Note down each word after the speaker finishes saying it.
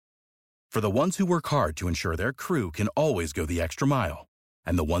For the ones who work hard to ensure their crew can always go the extra mile,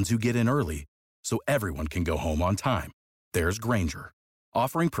 and the ones who get in early so everyone can go home on time, there's Grainger,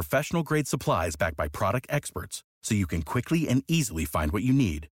 offering professional-grade supplies backed by product experts so you can quickly and easily find what you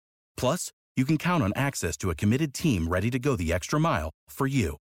need. Plus, you can count on access to a committed team ready to go the extra mile for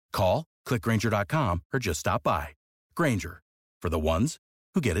you. Call, click Grainger.com, or just stop by. Grainger, for the ones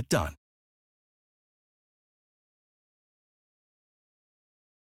who get it done.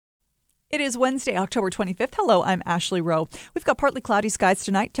 It is Wednesday, October 25th. Hello, I'm Ashley Rowe. We've got partly cloudy skies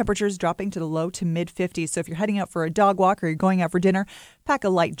tonight. Temperatures dropping to the low to mid-50s. So if you're heading out for a dog walk or you're going out for dinner, pack a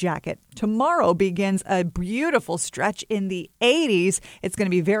light jacket. Tomorrow begins a beautiful stretch in the 80s. It's going to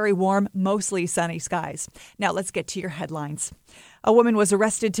be very warm, mostly sunny skies. Now let's get to your headlines. A woman was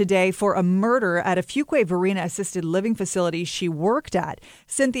arrested today for a murder at a Fuquay Varina assisted living facility she worked at.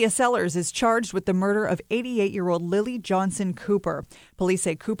 Cynthia Sellers is charged with the murder of 88-year-old Lily Johnson Cooper. Police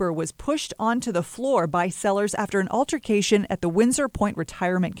say Cooper was pushed onto the floor by Sellers after an altercation at the Windsor Point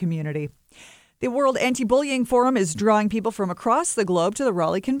Retirement Community. The World Anti-Bullying Forum is drawing people from across the globe to the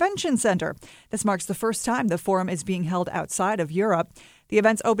Raleigh Convention Center. This marks the first time the forum is being held outside of Europe. The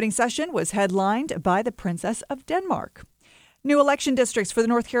event's opening session was headlined by the Princess of Denmark. New election districts for the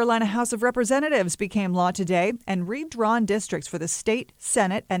North Carolina House of Representatives became law today, and redrawn districts for the state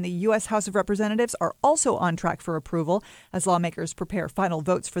Senate and the U.S. House of Representatives are also on track for approval as lawmakers prepare final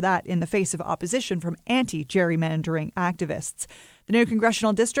votes for that in the face of opposition from anti-gerrymandering activists. The new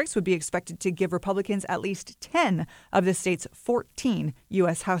congressional districts would be expected to give Republicans at least 10 of the state's 14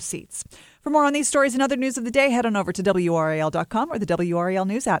 U.S. House seats. For more on these stories and other news of the day, head on over to WRAL.com or the WRAL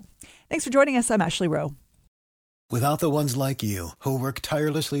News app. Thanks for joining us. I'm Ashley Rowe. Without the ones like you, who work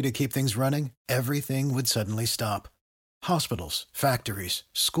tirelessly to keep things running, everything would suddenly stop. Hospitals, factories,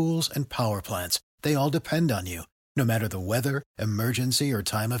 schools, and power plants, they all depend on you. No matter the weather, emergency, or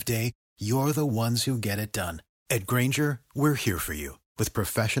time of day, you're the ones who get it done. At Grainger, we're here for you with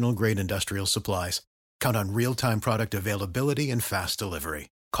professional-grade industrial supplies. Count on real-time product availability and fast delivery.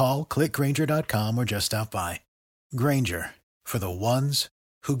 Call, click Grainger.com, or just stop by. Grainger, for the ones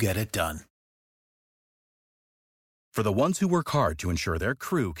who get it done. For the ones who work hard to ensure their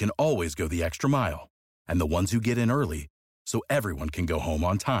crew can always go the extra mile, and the ones who get in early so everyone can go home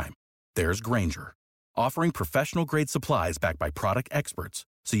on time, there's Grainger, offering professional-grade supplies backed by product experts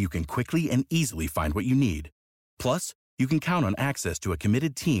so you can quickly and easily find what you need. Plus, you can count on access to a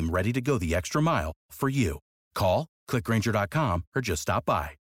committed team ready to go the extra mile for you. Call, click Grainger.com, or just stop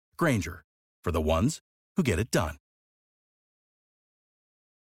by. Grainger, for the ones who get it done.